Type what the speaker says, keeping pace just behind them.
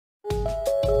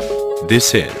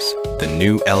This is the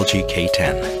new LG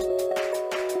K10.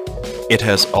 It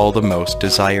has all the most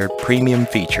desired premium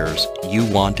features you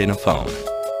want in a phone,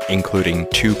 including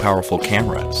 2 powerful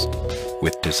cameras,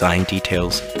 with design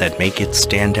details that make it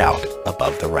stand out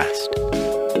above the rest.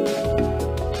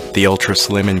 The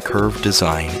ultra-slim and curved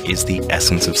design is the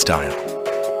essence of style,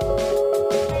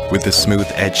 with the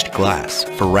smooth-edged glass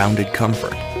for rounded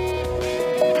comfort,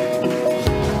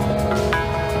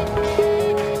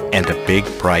 and a big,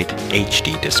 bright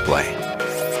HD display.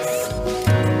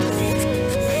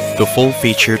 The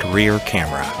full-featured rear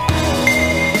camera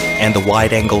and the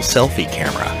wide-angle selfie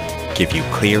camera give you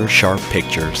clear, sharp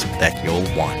pictures that you'll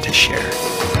want to share.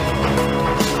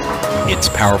 Its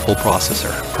powerful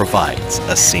processor provides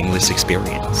a seamless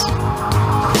experience.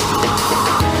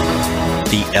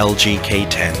 The LG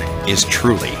K10 is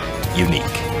truly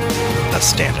unique, a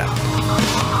standout.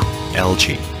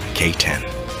 LG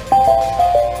K10.